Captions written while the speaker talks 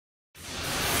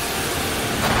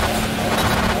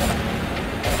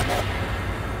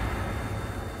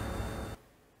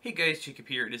Hey guys, Jacob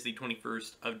here. It is the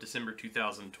 21st of December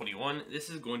 2021. This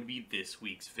is going to be this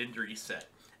week's vendor reset.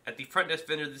 At the front desk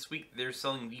vendor this week, they're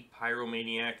selling the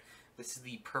Pyromaniac. This is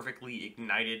the perfectly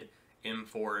ignited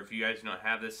M4. If you guys do not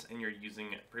have this and you're using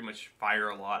pretty much fire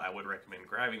a lot, I would recommend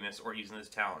grabbing this or using this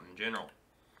talent in general.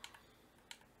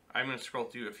 I'm going to scroll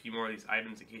through a few more of these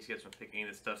items in case you guys want to pick any of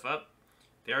this stuff up.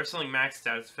 They are selling max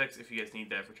status effects if you guys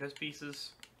need that for chest pieces.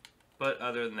 But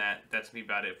other than that, that's going to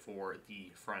be about it for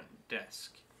the front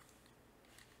desk.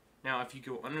 Now, if you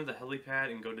go under the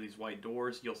helipad and go to these white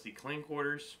doors, you'll see clan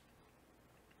quarters.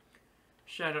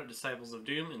 Shout out Disciples of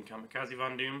Doom and Kamikaze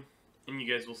Von Doom. And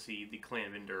you guys will see the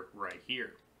clan vendor right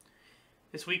here.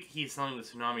 This week, he's selling the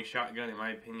Tsunami shotgun. In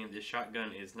my opinion, this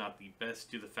shotgun is not the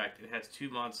best due to the fact it has 2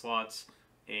 mod slots,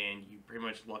 and you pretty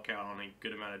much luck out on a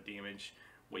good amount of damage,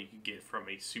 what you could get from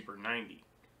a Super 90.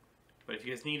 But if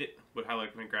you guys need it, would highly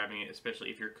recommend grabbing it,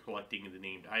 especially if you're collecting the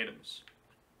named items.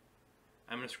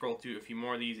 I'm going to scroll through a few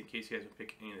more of these in case you guys want to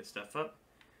pick any of this stuff up.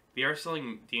 They are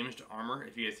selling damaged armor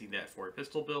if you guys need that for a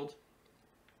pistol build.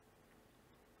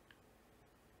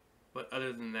 But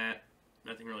other than that,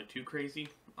 nothing really too crazy.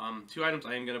 2 items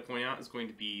I am going to point out is going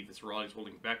to be this Raleigh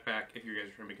Holding backpack. If you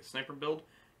guys are trying to make a sniper build,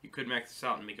 you could max this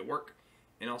out and make it work.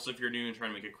 And also if you're new and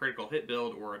trying to make a critical hit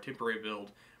build or a temporary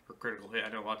build for critical hit, I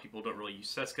know a lot of people don't really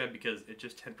use Seska because it's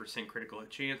just 10% critical hit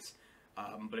chance.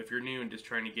 But if you're new and just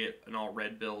trying to get an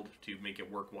all-red build to make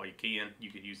it work while you can, you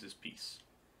could use this piece.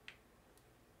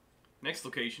 Next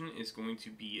location is going to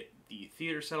be the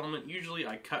theater settlement. Usually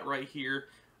I cut right here,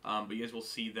 but you guys will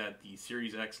see that the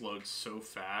Series X loads so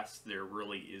fast, there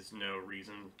really is no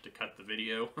reason to cut the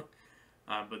video.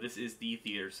 But this is the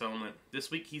theater settlement. This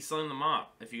week he's selling the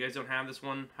mop. If you guys don't have this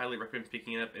one, highly recommend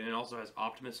picking it up. And it also has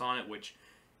Optimus on it, which,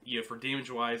 you know, for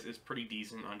damage-wise, is pretty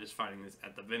decent on just finding this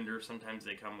at the vendor. Sometimes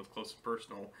they come with close and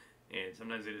personal, and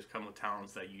sometimes they just come with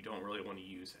talents that you don't really want to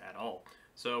use at all.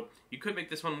 So you could make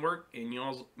this one work, and you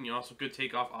also could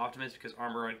take off Optimus because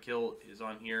Armor on Kill is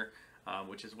on here,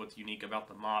 which is what's unique about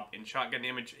the mop. And shotgun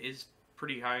damage is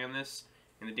pretty high on this,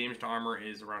 and the damage to armor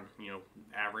is around,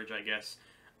 average, I guess.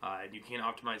 And you can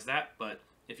optimize that, but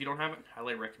if you don't have it,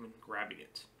 highly recommend grabbing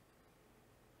it.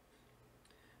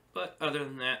 But other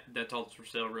than that, that's all for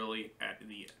sale really at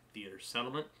the theater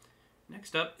settlement.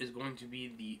 Next up is going to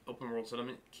be the open world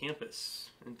settlement campus.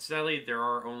 And sadly, there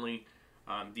are only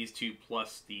these 2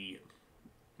 plus the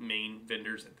main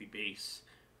vendors at the base.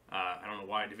 I don't know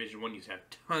why Division 1 used to have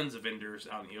tons of vendors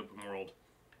out in the open world,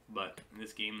 but in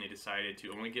this game they decided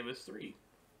to only give us 3.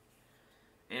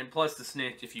 And plus the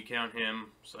snitch if you count him,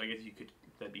 so I guess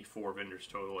that'd be 4 vendors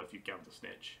total if you count the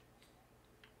snitch.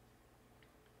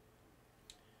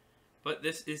 But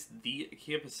this is the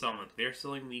campus settlement. They're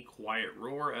selling the Quiet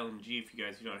Roar LMG. If you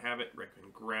guys do not have it,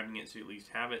 recommend grabbing it so you at least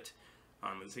have it.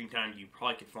 At the same time, you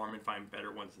probably could farm and find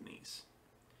better ones than these.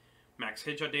 Max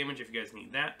headshot damage if you guys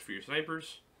need that for your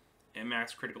snipers. And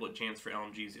max critical hit chance for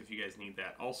LMGs if you guys need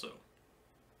that also.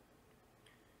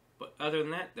 But other than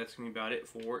that, that's going to be about it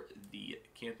for the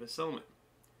campus settlement.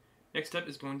 Next up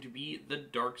is going to be the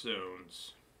Dark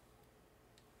Zones.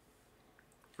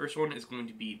 First one is going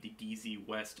to be the DZ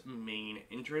West main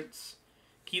entrance.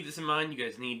 Keep this in mind, you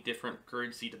guys need different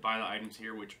currency to buy the items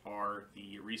here, which are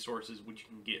the resources which you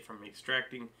can get from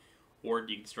extracting or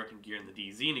deconstructing gear in the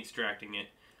DZ and extracting it,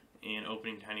 and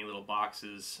opening tiny little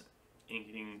boxes and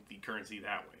getting the currency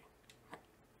that way.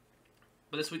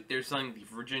 But this week they're selling the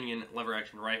Virginian lever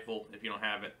action rifle. If you don't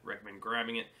have it, recommend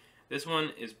grabbing it. This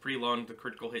one is pretty low on the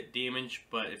critical hit damage,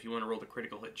 but if you want to roll the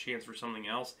critical hit chance for something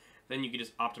else, then you can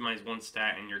just optimize one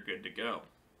stat and you're good to go.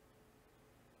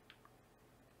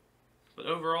 But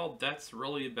overall, that's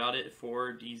really about it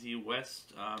for DZ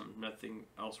West. Nothing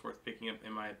else worth picking up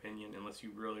in my opinion, unless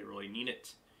you really, really need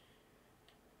it.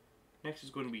 Next is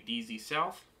going to be DZ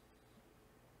South.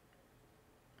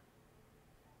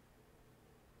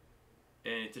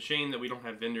 And it's a shame that we don't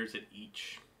have vendors at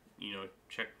each,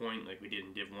 checkpoint like we did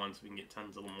in Div 1 so we can get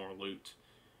tons of more loot.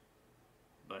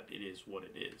 But it is what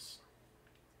it is.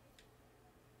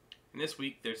 And this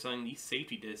week, they're selling the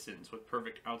Safety Distance with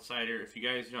Perfect Outsider. If you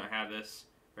guys do not have this,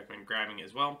 recommend grabbing it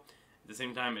as well. At the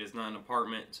same time, it is not an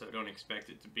apartment, so don't expect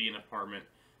it to be an apartment.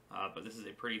 But this is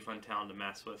a pretty fun talent to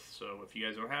mess with, so if you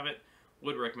guys don't have it,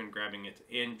 would recommend grabbing it.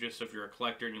 And just so if you're a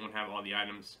collector and you want to have all the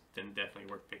items, then definitely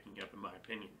worth picking up in my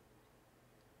opinion.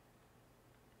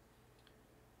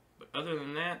 But other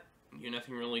than that,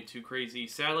 nothing really too crazy.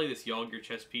 Sadly, this Yalgir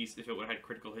chest piece, if it would have had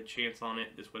critical hit chance on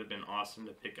it, this would have been awesome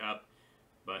to pick up.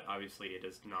 But obviously it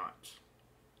does not.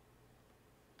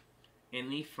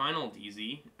 And the final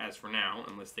DZ, as for now,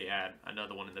 unless they add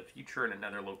another one in the future in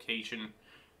another location,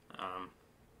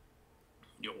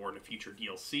 or in a future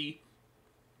DLC,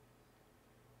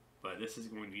 but this is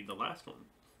going to be the last one.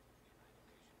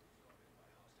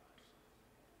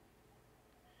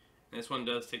 This one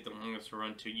does take the longest to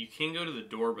run too. You can go to the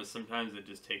door, but sometimes it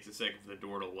just takes a second for the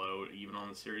door to load, even on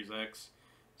the Series X.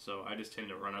 So I just tend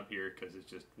to run up here because it's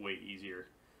just way easier.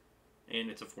 And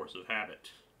it's a force of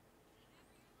habit.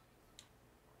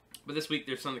 But this week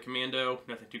there's some of the Commando.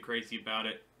 Nothing too crazy about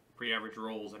it. Pretty average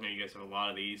rolls. I know you guys have a lot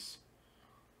of these.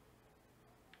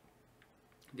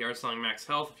 They are selling max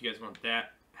health if you guys want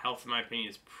that. Health, in my opinion,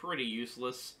 is pretty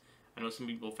useless. I know some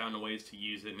people found ways to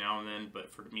use it now and then,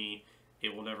 but for me,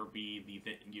 it will never be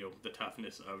the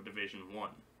toughness of Division 1.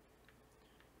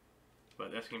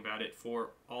 But that's about it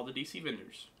for all the DC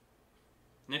vendors.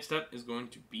 Next up is going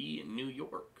to be New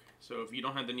York. So if you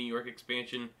don't have the New York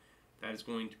expansion, that is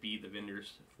going to be the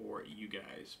vendors for you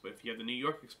guys. But if you have the New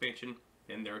York expansion,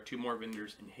 then there are 2 more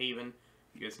vendors in Haven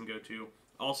you guys can go to.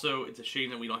 Also, it's a shame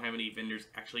that we don't have any vendors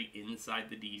actually inside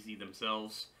the DZ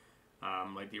themselves.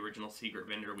 Like the original secret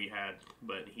vendor we had,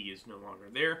 but he is no longer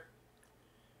there.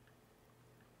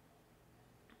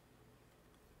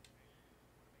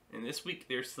 And this week,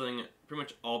 they're selling pretty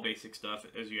much all basic stuff.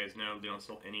 As you guys know, they don't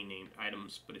sell any named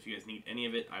items. But if you guys need any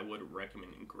of it, I would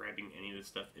recommend grabbing any of this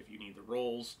stuff if you need the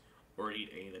rolls or need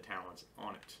any of the talents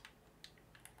on it.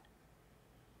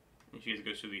 If you guys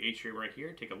go through the atrium right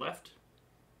here, take a left.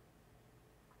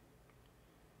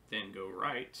 Then go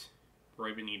right.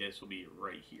 Roy Benitez will be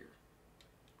right here.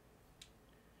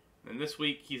 And this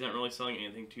week, he's not really selling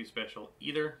anything too special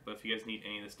either. But if you guys need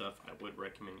any of this stuff, I would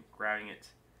recommend grabbing it.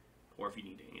 Or if you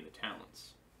need any of the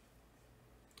talents.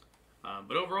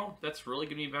 But overall, that's really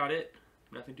going to be about it.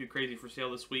 Nothing too crazy for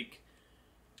sale this week.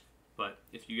 But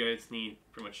if you guys need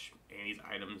pretty much any of these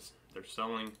items they're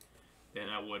selling, then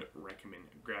I would recommend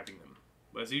grabbing them.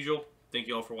 But as usual, thank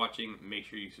you all for watching. Make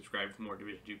sure you subscribe for more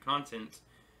Division 2 content.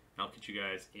 And I'll catch you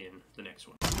guys in the next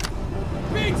one.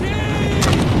 BT!